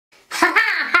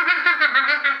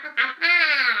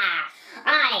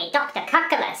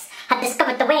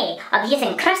way of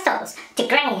using crystals to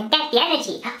get the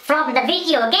energy from the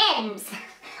video games.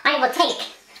 I will take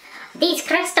these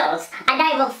crystals and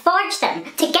I will forge them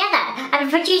together and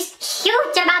produce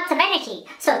huge amounts of energy.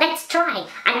 So let's try,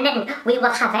 and then we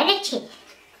will have energy.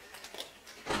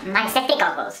 My safety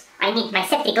goggles. I need my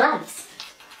safety gloves.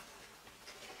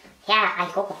 Here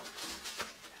I go.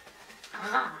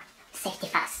 Ah, safety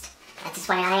first. That is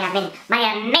why I am in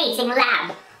my amazing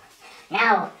lab.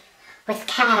 Now, with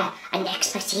care and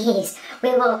expertise, we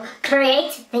will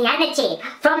create the energy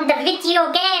from the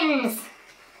video games.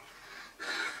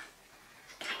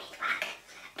 Can it work?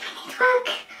 Can it work?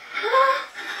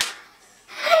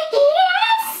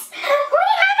 Yes! We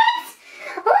have it!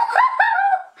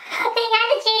 Woohoo! The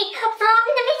energy from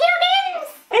the video games!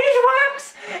 It works!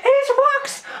 It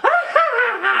works!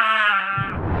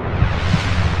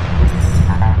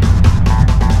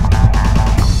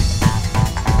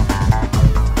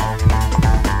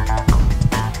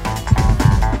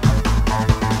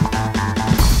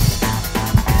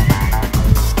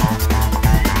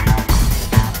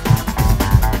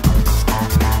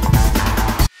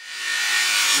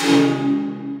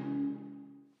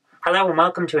 Hello and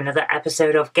welcome to another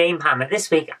episode of GameHammer.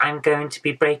 This week I'm going to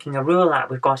be breaking a rule that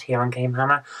we've got here on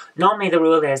GameHammer. Normally the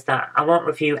rule is that I won't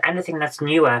review anything that's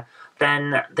newer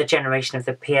than the generation of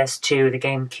the PS2, the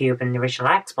GameCube and the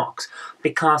original Xbox,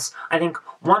 because I think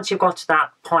once you've got to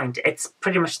that point, it's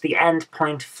pretty much the end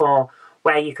point for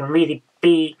where you can really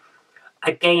be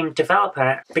a game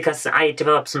developer, because I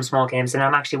develop some small games and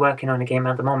I'm actually working on a game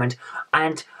at the moment,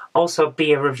 and also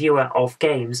be a reviewer of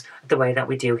games the way that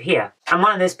we do here. I'm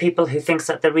one of those people who thinks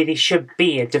that there really should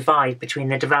be a divide between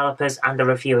the developers and the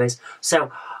reviewers,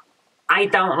 so I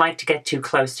don't like to get too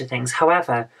close to things.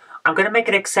 However, I'm going to make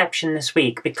an exception this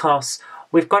week because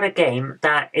we've got a game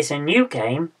that is a new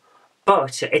game,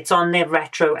 but it's on the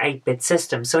retro 8-bit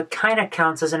system, so it kind of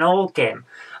counts as an old game.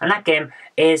 And that game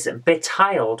is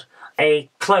BeTiled, a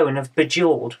clone of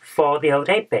Bejewelled for the old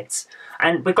 8-bits.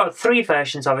 And we've got 3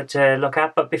 versions of it to look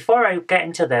at, but before I get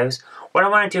into those, what I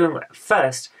want to do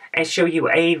first is show you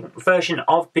a version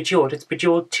of Bejewelled. It's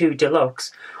Bejewelled 2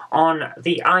 Deluxe on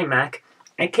the iMac.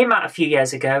 It came out a few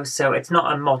years ago, so it's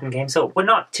not a modern game, so we're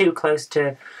not too close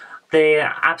to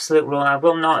the absolute rule. I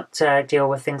will not deal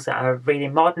with things that are really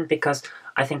modern because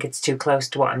I think it's too close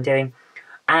to what I'm doing.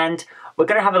 And we're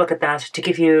going to have a look at that to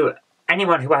give you,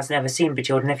 anyone who hasn't ever seen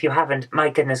Bejewelled, and if you haven't, my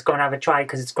goodness, go and have a try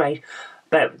because it's great.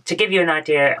 But to give you an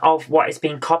idea of what is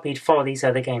being copied for these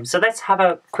other games. So let's have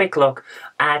a quick look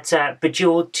at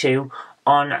Bejewelled 2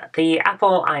 on the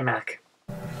Apple iMac.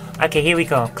 Okay, here we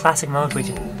go. Classic mode.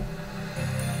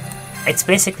 It's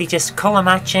basically just colour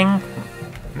matching.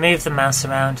 Move the mouse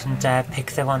around and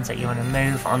pick the ones that you want to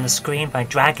move on the screen by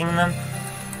dragging them.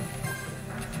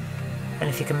 And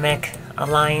if you can make a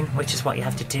line, which is what you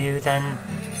have to do, then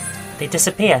they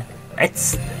disappear.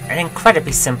 It's an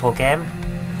incredibly simple game,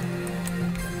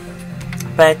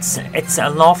 but it's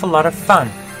an awful lot of fun.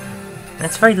 And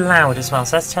it's very loud as well,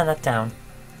 so let's turn that down.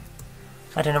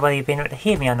 I don't know whether you've been able to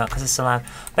hear me or not because it's so loud.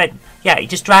 But yeah, you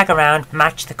just drag around,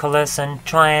 match the colours and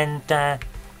try and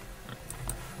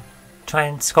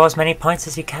score as many points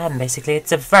as you can, basically.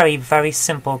 It's a very, very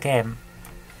simple game.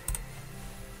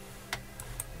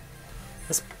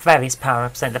 There's various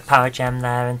power-ups, like the power gem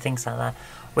there and things like that,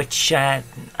 which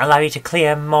allow you to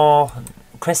clear more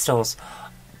crystals.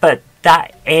 But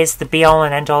that is the be-all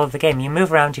and end-all of the game. You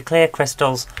move around, you clear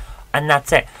crystals, and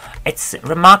that's it. It's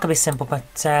remarkably simple,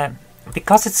 but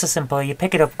because it's so simple, you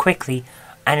pick it up quickly,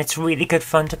 and it's really good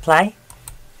fun to play.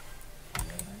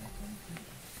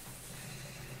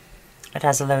 It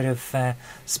has a load of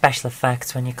special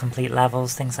effects when you complete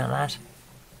levels, things like that.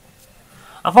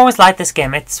 I've always liked this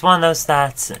game. It's one of those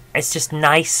that it's just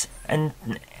nice and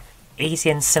easy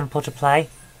and simple to play.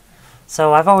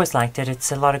 So I've always liked it.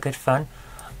 It's a lot of good fun.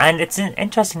 And it's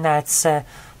interesting that it's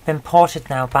been ported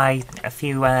now by a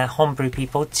few homebrew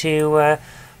people to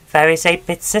various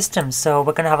 8-bit systems. So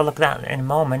we're going to have a look at that in a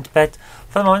moment. But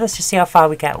for the moment, let's just see how far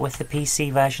we get with the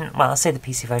PC version. Well, I'll say the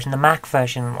PC version. The Mac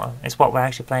version is what we're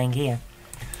actually playing here.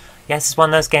 Yes, it's one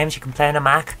of those games you can play on a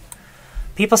Mac.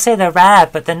 People say they're rare,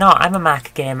 but they're not. I'm a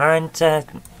Mac gamer, and there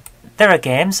are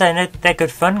games, and they're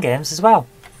good fun games as well.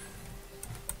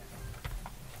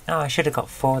 Oh, I should have got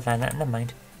 4 then. Never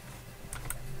mind.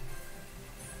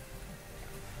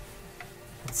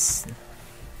 It's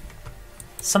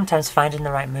sometimes finding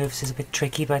the right moves is a bit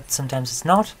tricky, but sometimes it's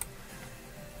not.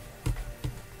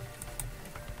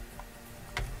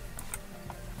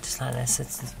 Just like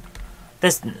this.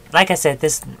 There's, like I said,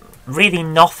 there's really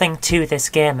nothing to this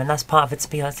game, and that's part of its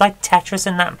appeal. It's like Tetris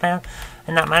in that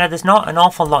manner. There's not an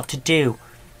awful lot to do.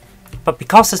 But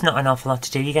because there's not an awful lot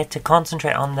to do, you get to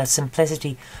concentrate on the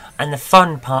simplicity and the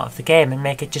fun part of the game and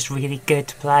make it just really good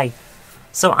to play.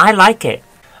 So I like it.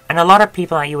 And a lot of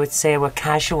people, like you would say, were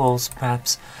casuals,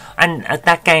 perhaps. And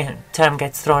that term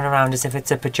gets thrown around as if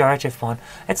it's a pejorative one.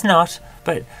 It's not,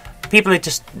 but people who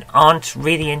just aren't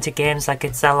really into games like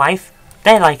it's their life,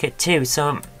 they like it too.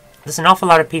 So there's an awful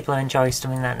lot of people who enjoy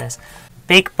something like this.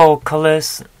 Big, bold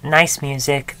colours, nice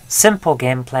music, simple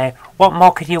gameplay. What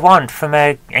more could you want from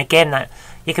a game that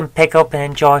you can pick up and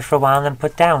enjoy for a while and then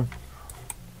put down?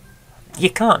 You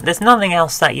can't. There's nothing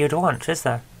else that you'd want, is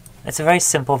there? It's a very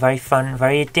simple, very fun,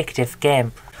 very addictive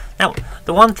game. Now,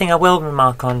 the one thing I will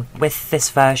remark on with this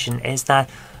version is that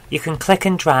you can click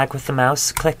and drag with the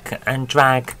mouse, click and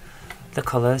drag the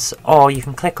colours, or you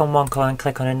can click on one colour and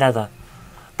click on another.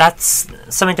 That's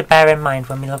something to bear in mind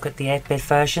when we look at the 8-bit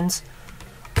versions,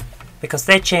 because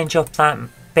they change up that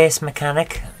base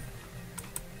mechanic.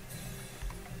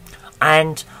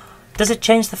 And does it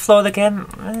change the flow of the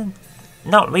game?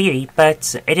 Not really,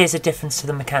 but it is a difference to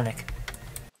the mechanic.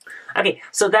 Okay,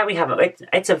 so there we have it.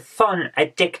 It's a fun,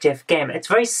 addictive game. It's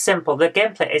very simple. The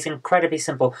gameplay is incredibly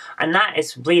simple, and that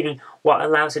is really what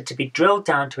allows it to be drilled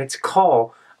down to its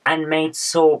core and made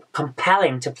so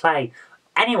compelling to play.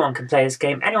 Anyone can play this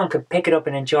game, anyone can pick it up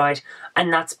and enjoy it,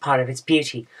 and that's part of its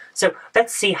beauty. So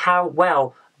let's see how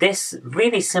well this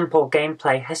really simple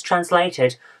gameplay has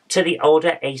translated to the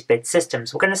older 8-bit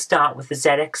systems. We're going to start with the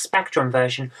ZX Spectrum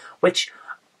version, which,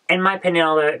 in my opinion,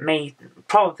 although it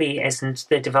probably isn't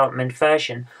the development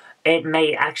version, it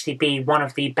may actually be one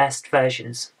of the best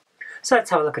versions. So let's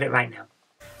have a look at it right now.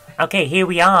 Okay, here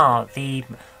we are, the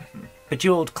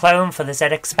Bejewelled clone for the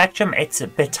ZX Spectrum. It's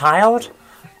BeTiled.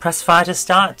 Press fire to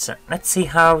start. Let's see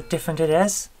how different it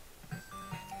is.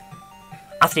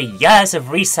 After years of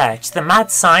research, the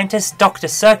mad scientist Dr.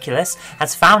 Circulus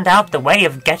has found out the way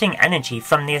of getting energy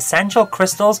from the essential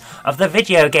crystals of the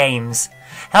video games.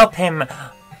 Help him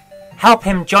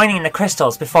joining the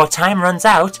crystals before time runs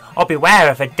out, or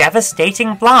beware of a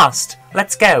devastating blast.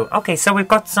 Let's go. Okay, so we've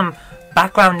got some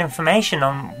background information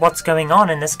on what's going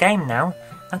on in this game now.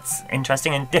 That's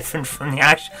interesting and different from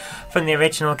the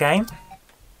original game.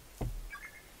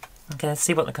 Okay, let's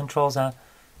see what the controls are.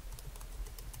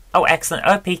 Oh, excellent.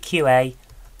 OPQA.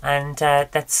 And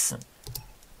that's...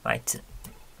 Right.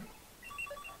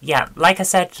 Yeah, like I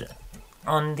said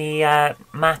on the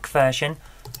Mac version,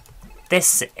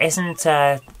 this isn't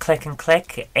click and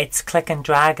click, it's click and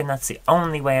drag, and that's the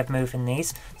only way of moving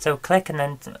these. So click and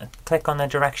then click on the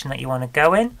direction that you want to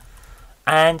go in,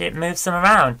 and it moves them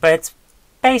around. But it's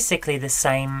basically the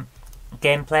same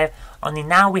gameplay, only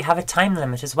now we have a time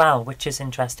limit as well, which is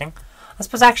interesting. I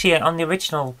suppose actually on the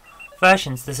original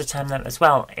versions there's a time limit as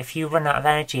well. If you run out of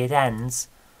energy it ends,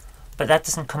 but that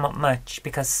doesn't come up much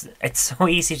because it's so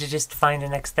easy to just find the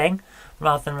next thing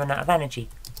rather than run out of energy.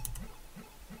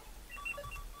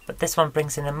 But this one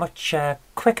brings in a much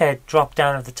quicker drop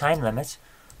down of the time limit,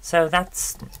 so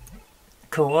that's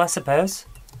cool, I suppose.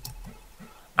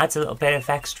 Adds a little bit of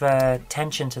extra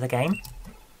tension to the game,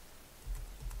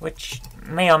 which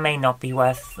may or may not be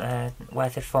worth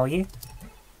it for you.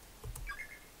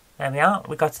 There we are,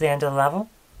 we got to the end of the level,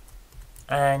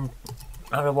 and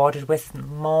are rewarded with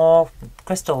more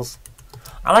crystals.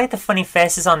 I like the funny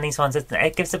faces on these ones,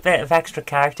 it gives a bit of extra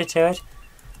character to it,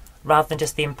 rather than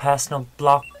just the impersonal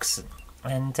blocks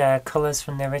and colours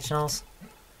from the originals.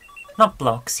 Not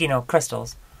blocks, you know,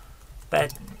 crystals.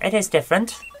 But it is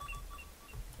different.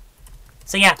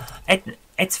 So yeah,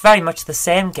 it's very much the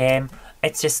same game,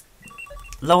 it's just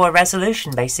lower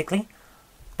resolution basically.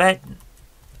 But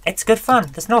it's good fun.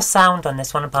 There's no sound on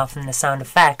this one apart from the sound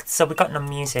effects, so we've got no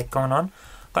music going on,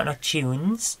 got no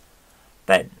tunes.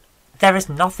 But there is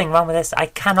nothing wrong with this. I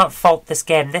cannot fault this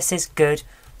game. This is good,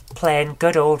 plain,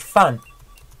 good old fun.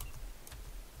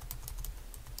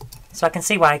 So I can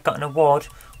see why it got an award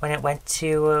when it went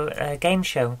to a game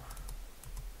show.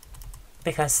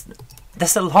 Because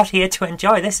there's a lot here to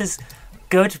enjoy. This is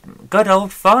good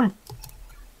old fun.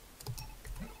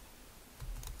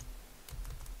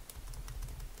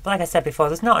 But like I said before,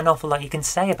 there's not an awful lot you can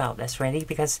say about this really,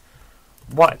 because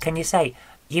what can you say?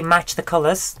 You match the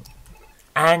colours,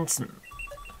 and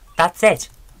that's it.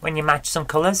 When you match some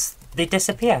colours, they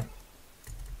disappear.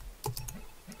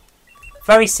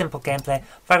 Very simple gameplay,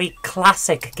 very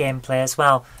classic gameplay as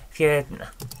well. If you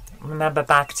remember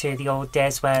back to the old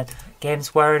days where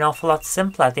games were an awful lot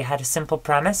simpler, they had a simple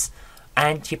premise,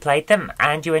 and you played them,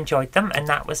 and you enjoyed them, and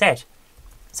that was it.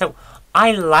 So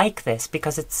I like this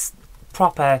because it's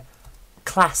proper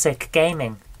classic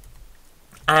gaming,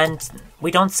 and we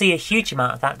don't see a huge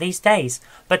amount of that these days.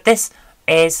 But this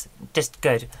is just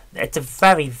good. It's a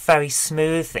very, very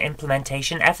smooth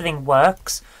implementation. Everything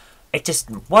works. It just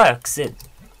works.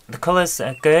 The colours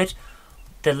are good.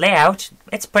 The layout,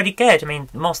 it's pretty good. I mean,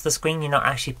 most of the screen you're not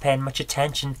actually paying much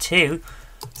attention to,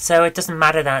 so it doesn't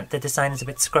matter that the design is a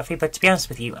bit scruffy. But to be honest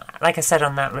with you, like I said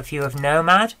on that review of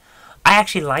Nomad, I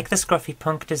actually like the scruffy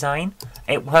punk design.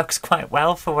 It works quite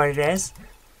well for what it is.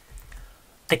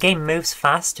 The game moves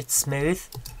fast, it's smooth.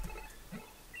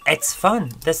 It's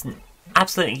fun. There's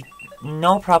absolutely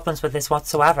no problems with this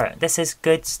whatsoever. This is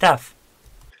good stuff.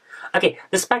 Okay,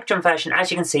 the Spectrum version, as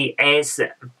you can see, is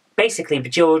basically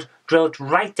Bejewelled, drilled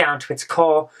right down to its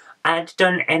core and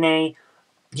done in a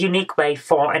unique way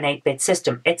for an 8-bit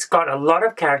system. It's got a lot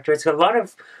of character, it's got a lot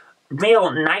of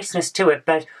real niceness to it,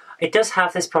 but it does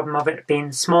have this problem of it being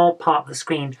a small part of the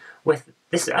screen with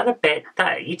this other bit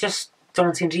that you just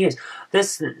don't seem to use.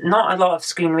 There's not a lot of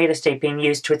screen real estate being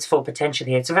used to its full potential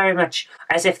here. It's very much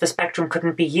as if the Spectrum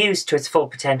couldn't be used to its full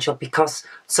potential because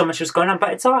so much was going on,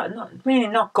 but it's really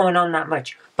not going on that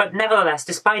much. But nevertheless,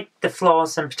 despite the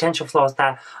flaws and potential flaws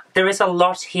there is a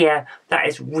lot here that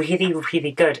is really,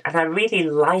 really good, and I really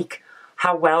like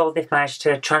how well they've managed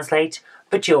to translate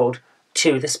Bejewelled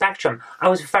to the Spectrum. I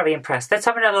was very impressed. Let's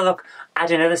have another look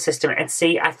at another system and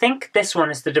see. I think this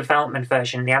one is the development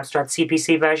version, the Amstrad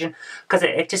CPC version, because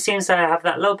it just seems to have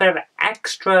that little bit of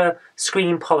extra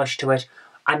screen polish to it.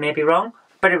 I may be wrong,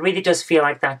 but it really does feel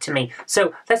like that to me.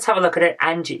 So let's have a look at it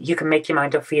and you can make your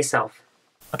mind up for yourself.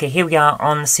 Okay, here we are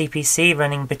on the CPC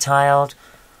running BeTiled.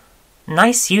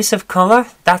 Nice use of colour.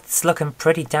 That's looking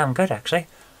pretty damn good actually.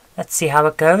 Let's see how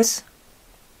it goes.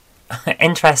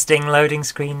 Interesting loading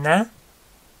screen there.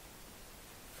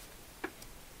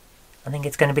 I think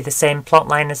it's going to be the same plot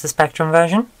line as the Spectrum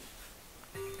version.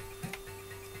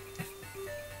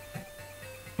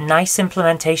 Nice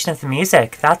implementation of the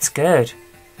music. That's good.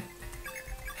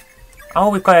 Oh,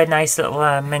 we've got a nice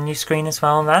little menu screen as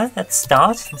well there. Let's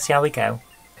start and see how we go.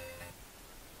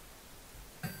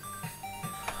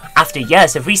 After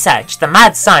years of research, the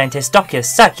mad scientist Dr.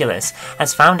 Circulus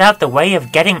has found out the way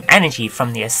of getting energy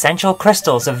from the essential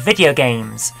crystals of video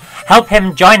games. Help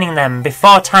him joining them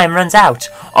before time runs out,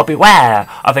 or beware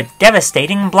of a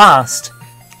devastating blast.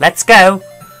 Let's go!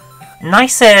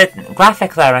 Nicer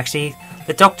graphic there actually.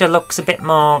 The Doctor looks a bit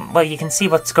more, well, you can see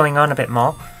what's going on a bit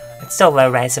more. It's still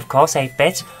low res of course,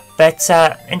 8-bit, but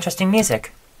interesting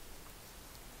music.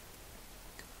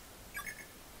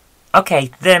 Okay,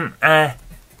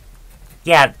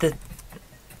 yeah,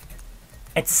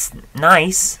 it's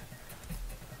nice.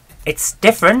 It's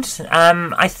different.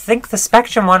 I think the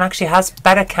Spectrum one actually has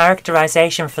better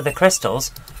characterization for the crystals,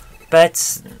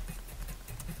 but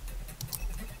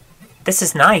this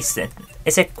is nice.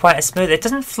 Is it quite as smooth? It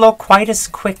doesn't flow quite as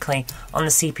quickly on the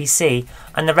CPC,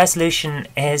 and the resolution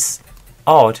is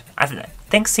odd. I think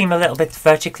things seem a little bit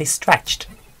vertically stretched.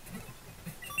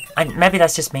 And maybe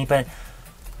that's just me, but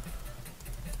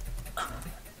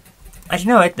I don't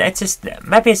know, it's just,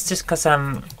 maybe it's just because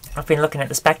I've been looking at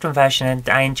the Spectrum version and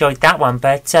I enjoyed that one,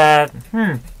 but I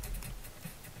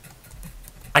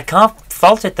can't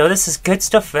fault it though. This is good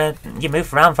stuff. You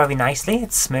move around very nicely,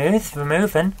 it's smooth for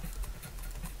moving,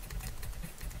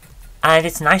 and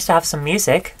it's nice to have some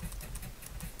music.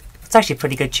 It's actually a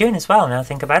pretty good tune as well now I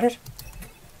think about it.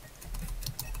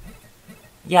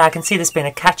 Yeah, I can see this being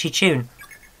a catchy tune.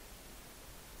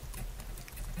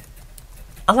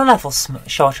 Are the levels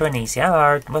shorter and easier,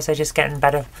 or was I just getting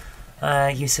better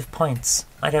use of points?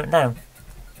 I don't know.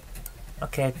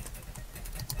 Okay,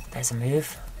 there's a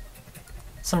move.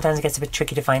 Sometimes it gets a bit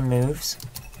tricky to find moves,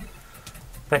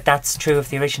 but that's true of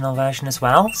the original version as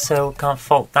well, so can't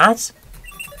fault that.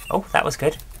 Oh, that was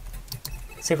good.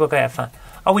 Let's see if we'll get a 5.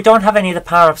 Oh, we don't have any of the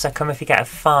power-ups that come if you get a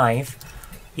 5.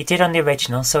 You did on the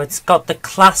original, so it's got the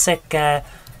classic...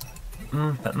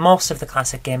 most of the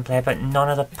classic gameplay, but none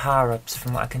of the power-ups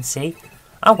from what I can see.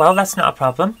 Oh well, that's not a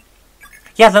problem.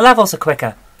 Yeah, the levels are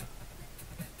quicker.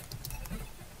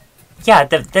 Yeah,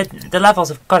 the levels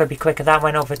have got to be quicker. That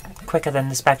went over quicker than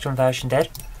the Spectrum version did.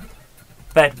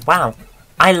 But wow,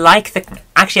 I like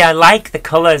the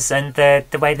colours and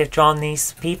the way they've drawn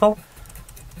these people.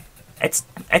 It's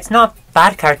not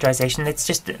bad characterization. It's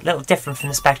just a little different from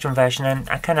the Spectrum version, and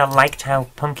I kind of liked how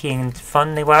punky and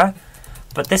fun they were.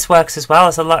 But this works as well.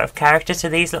 There's a lot of character to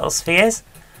these little spheres.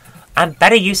 And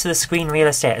better use of the screen real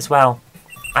estate as well.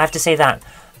 I have to say that.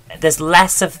 There's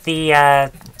less of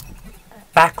the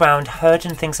background HUD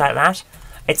and things like that.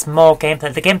 It's more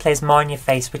gameplay. The gameplay is more in your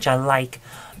face, which I like.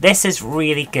 This is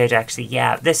really good actually.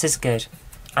 Yeah, this is good.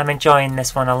 I'm enjoying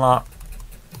this one a lot.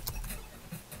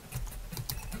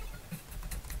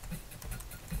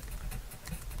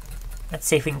 Let's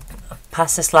see if we can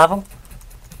pass this level.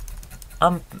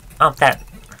 Oh, that.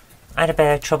 I had a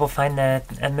bit of trouble finding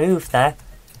a move there.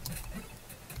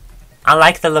 I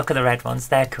like the look of the red ones,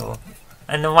 they're cool.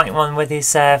 And the white one with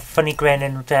his funny grin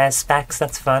and specs,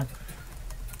 that's fun.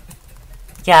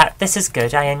 Yeah, this is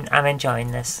good, I'm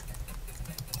enjoying this.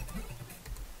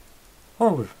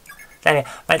 Oh, there we go.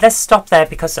 Right, let's stop there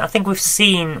because I think we've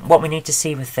seen what we need to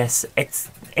see with this.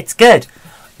 It's good.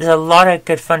 There's a lot of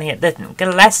good fun here. There's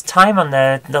less time on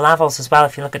the levels as well.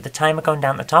 If you look at the timer going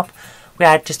down the top, we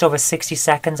had just over 60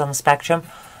 seconds on the Spectrum.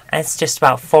 And it's just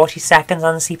about 40 seconds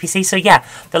on the CPC. So yeah,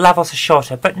 the levels are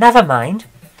shorter. But never mind.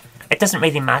 It doesn't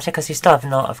really matter because you're still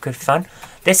having a lot of good fun.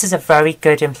 This is a very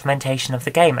good implementation of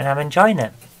the game and I'm enjoying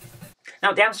it.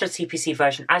 Now, the Amstrad CPC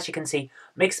version, as you can see,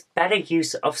 makes better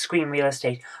use of screen real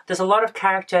estate. There's a lot of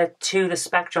character to the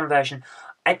Spectrum version.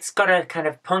 It's got a kind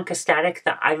of punk aesthetic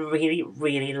that I really,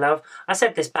 really love. I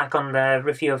said this back on the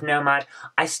review of Nomad.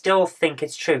 I still think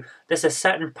it's true. There's a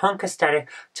certain punk aesthetic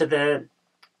to the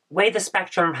way the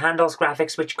Spectrum handles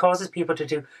graphics, which causes people to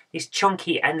do these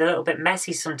chunky and a little bit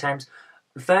messy sometimes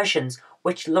versions,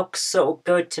 which look so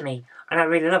good to me. And I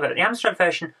really love it. The Amstrad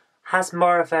version has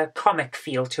more of a comic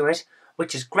feel to it,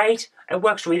 which is great. It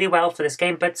works really well for this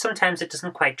game, but sometimes it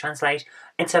doesn't quite translate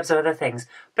in terms of other things.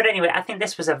 But anyway, I think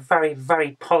this was a very,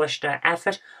 very polished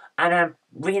effort, and I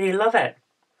really love it.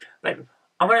 But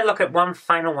I want to look at one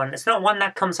final one. It's not one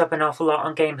that comes up an awful lot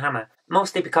on GameHammer,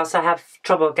 mostly because I have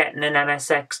trouble getting an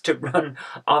MSX to run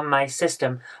on my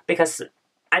system, because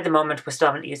at the moment we still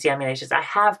haven't used the emulators. I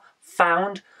have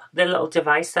found the little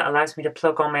device that allows me to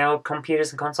plug on my old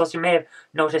computers and consoles. You may have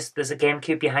noticed there's a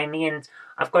GameCube behind me, and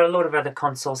I've got a load of other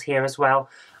consoles here as well.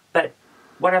 But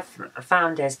what I've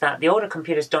found is that the older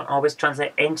computers don't always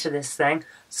translate into this thing,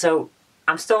 so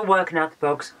I'm still working out the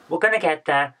bugs. We're going to get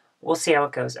there. We'll see how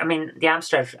it goes. I mean, the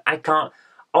Amstrad,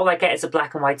 all I get is a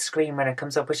black and white screen when it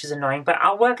comes up, which is annoying, but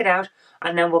I'll work it out,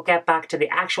 and then we'll get back to the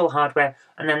actual hardware,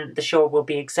 and then the show will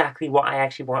be exactly what I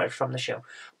actually wanted from the show.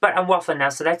 But I'm waffling now,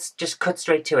 so let's just cut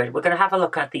straight to it. We're going to have a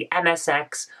look at the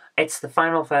MSX. It's the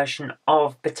final version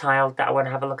of BeTiled that I want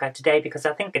to have a look at today, because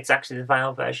I think it's actually the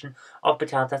final version of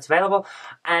BeTiled that's available,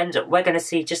 and we're going to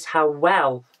see just how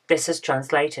well this is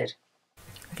translated.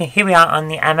 Okay, here we are on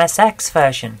the MSX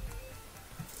version.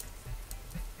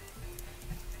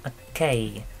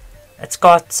 Okay, it's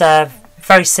got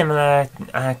very similar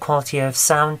quality of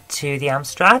sound to the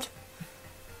Amstrad.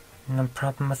 No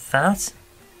problem with that.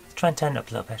 Let's try and turn it up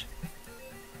a little bit.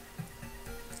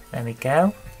 There we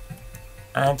go.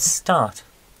 And start.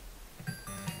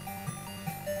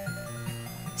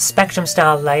 Spectrum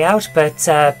style layout, but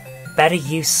better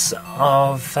use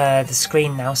of the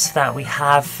screen now so that we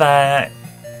have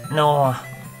no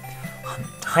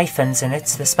hyphens in it.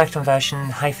 The Spectrum version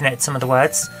hyphenated some of the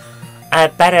words.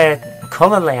 Better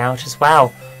colour layout as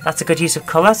well. That's a good use of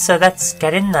colour, so let's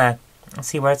get in there and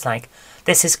see what it's like.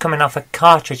 This is coming off a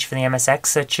cartridge for the MSX,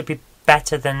 so it should be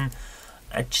better than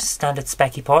a standard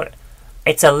specky port.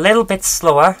 It's a little bit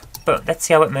slower, but let's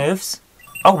see how it moves.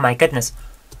 Oh my goodness.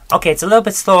 Okay, it's a little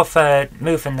bit slower for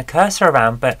moving the cursor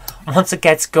around, but once it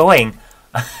gets going,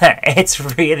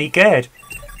 it's really good.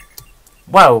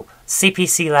 Whoa,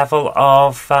 CPC level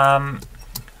of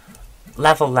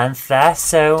level length there,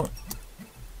 so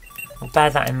we'll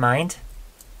bear that in mind.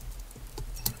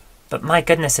 But my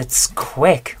goodness, it's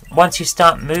quick. Once you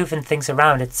start moving things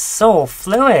around, it's so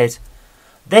fluid.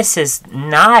 This is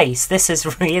nice. This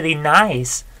is really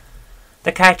nice.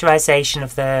 The characterization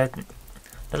of the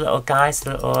little guys,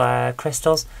 the little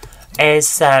crystals,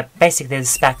 is basically the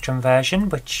Spectrum version,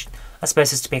 which I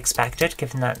suppose is to be expected,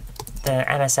 given that the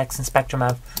MSX and Spectrum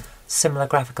have similar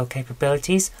graphical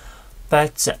capabilities.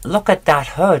 But look at that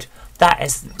hood. That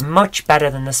is much better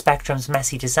than the Spectrum's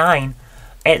messy design.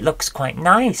 It looks quite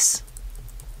nice.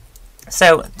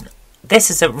 So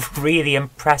this is a really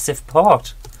impressive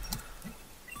port.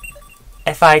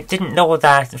 If I didn't know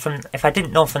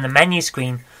from the menu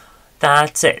screen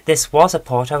that this was a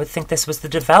port, I would think this was the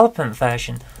development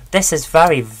version. This is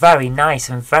very, very nice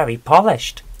and very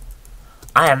polished.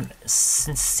 I am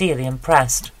sincerely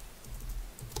impressed.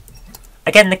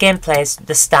 Again, the gameplay is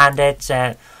the standard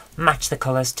match the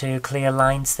colours to clear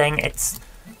lines thing. It's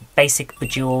basic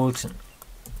Bejewelled,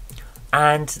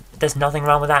 and there's nothing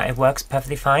wrong with that. It works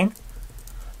perfectly fine.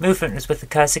 Movement was with the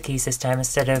cursor keys this time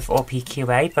instead of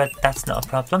OPQA, but that's not a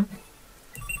problem.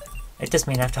 It does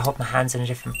mean I have to hold my hands in a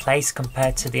different place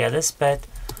compared to the others, but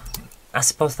I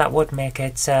suppose that would make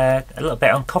it a little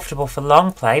bit uncomfortable for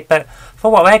long play. But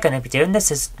for what we're going to be doing,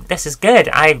 this is good.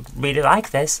 I really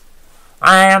like this.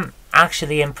 I am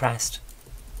actually impressed.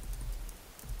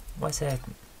 Where's it?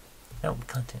 No, we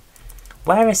can't do it.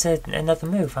 Where is another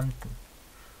move?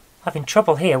 Having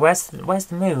trouble here. Where's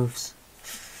the moves?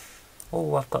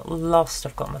 Oh, I've got lost.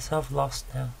 I've got myself lost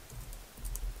now.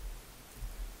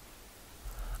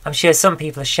 I'm sure some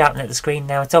people are shouting at the screen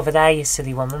now. It's over there, you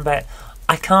silly woman, but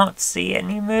I can't see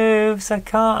any moves. I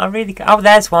can't. I really can't. Oh,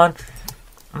 there's one.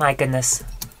 My goodness.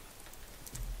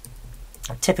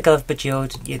 Typical of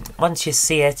Bejewelled. Once you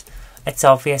see it, it's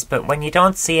obvious, but when you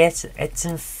don't see it, it's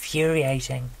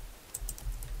infuriating.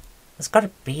 There's got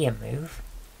to be a move.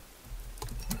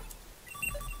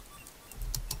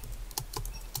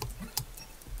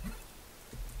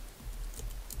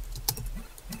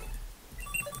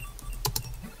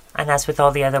 And as with all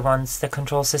the other ones, the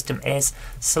control system is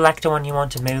select the one you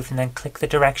want to move and then click the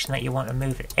direction that you want to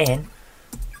move it in.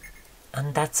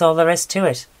 And that's all there is to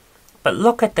it. But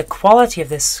look at the quality of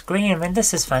this screen. I mean,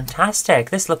 this is fantastic.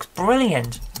 This looks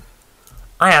brilliant.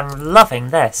 I am loving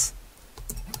this.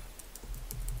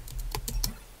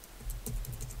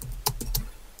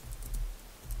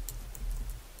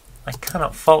 I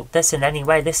cannot fault this in any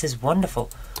way. This is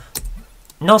wonderful.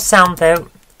 No sound though.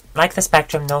 Like the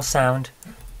Spectrum, no sound.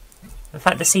 In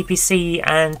fact, the CPC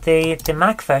and the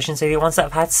Mac versions are the ones that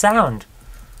have had sound.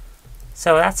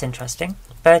 So that's interesting.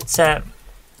 But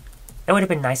it would have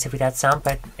been nice if we'd had sound,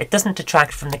 but it doesn't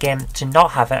detract from the game to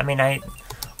not have it. I mean, I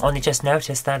only just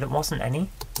noticed that it wasn't any.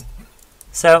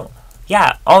 So,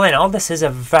 yeah, all in all, this is a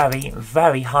very,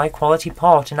 very high quality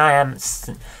port, and I am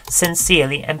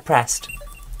sincerely impressed.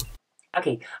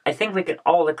 Okay, I think we can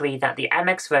all agree that the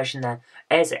MX version there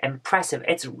is impressive.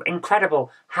 It's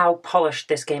incredible how polished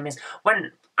this game is.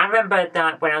 I remember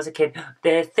that when I was a kid,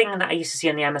 the thing that I used to see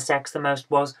on the MSX the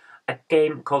most was a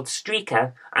game called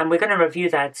Streaker, and we're going to review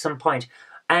that at some point.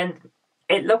 And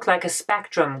it looked like a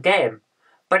Spectrum game,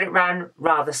 but it ran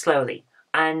rather slowly.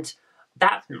 And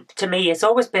that, to me, has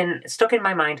always been stuck in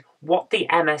my mind what the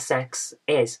MSX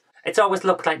is. It's always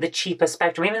looked like the cheaper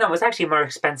Spectrum, even though it was actually a more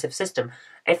expensive system.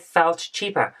 It felt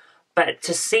cheaper. But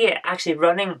to see it actually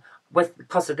running with,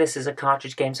 because of this is a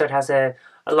cartridge game, so it has a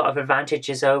lot of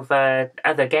advantages over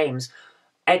other games,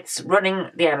 it's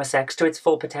running the MSX to its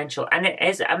full potential, and it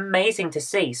is amazing to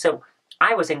see. So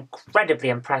I was incredibly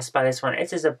impressed by this one.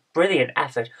 It is a brilliant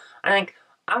effort. I think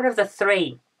out of the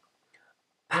three,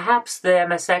 perhaps the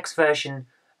MSX version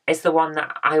is the one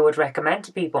that I would recommend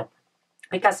to people,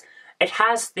 because it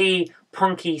has the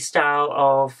punky style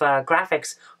of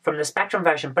graphics from the Spectrum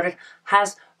version, but it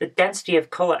has the density of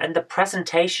colour and the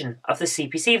presentation of the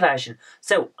CPC version.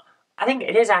 So I think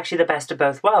it is actually the best of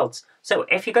both worlds. So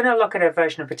if you're going to look at a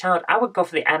version of BeTiled, I would go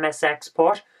for the MSX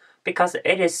port because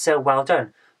it is so well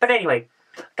done. But anyway,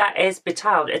 that is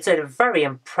BeTiled. It's a very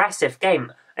impressive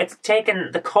game. It's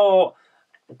taken the core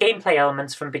gameplay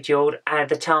elements from Bejewelled,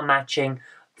 the tile matching,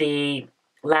 the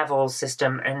level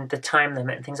system and the time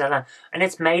limit and things like that, and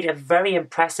it's made a very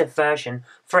impressive version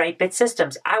for 8-bit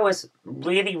systems. I was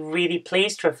really, really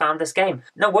pleased to have found this game.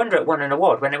 No wonder it won an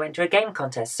award when it went to a game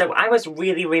contest. So I was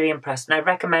really, really impressed, and I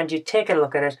recommend you take a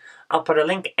look at it. I'll put a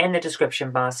link in the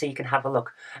description bar so you can have a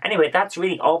look. Anyway, that's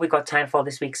really all we've got time for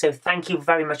this week, so thank you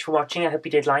very much for watching. I hope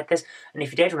you did like this, and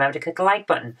if you did, remember to click the like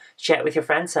button, share it with your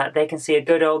friends so that they can see a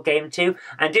good old game too,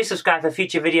 and do subscribe for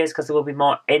future videos because there will be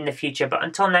more in the future. But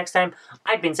until next time,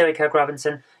 I've been Zoe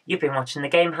Kirk-Robinson, you've been watching the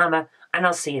GameHammer, and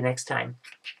I'll see you next time.